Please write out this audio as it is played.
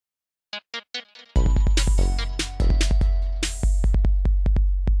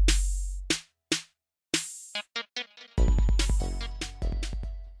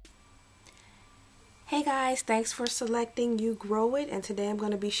guys, thanks for selecting You Grow It, and today I'm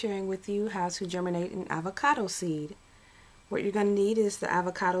going to be sharing with you how to germinate an avocado seed. What you're going to need is the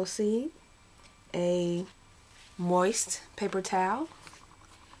avocado seed, a moist paper towel,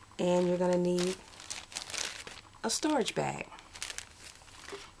 and you're going to need a storage bag.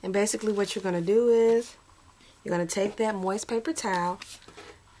 And basically what you're going to do is you're going to take that moist paper towel,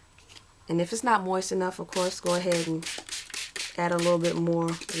 and if it's not moist enough, of course, go ahead and add a little bit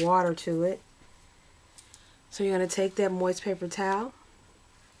more water to it. So you're going to take that moist paper towel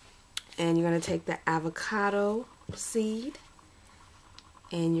and you're going to take the avocado seed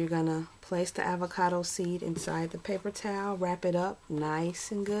and you're going to place the avocado seed inside the paper towel, wrap it up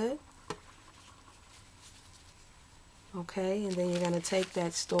nice and good. Okay, and then you're going to take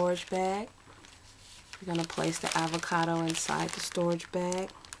that storage bag. You're going to place the avocado inside the storage bag.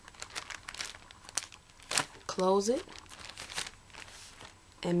 Close it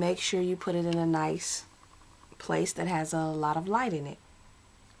and make sure you put it in a nice place that has a lot of light in it.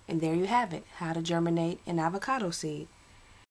 And there you have it, how to germinate an avocado seed.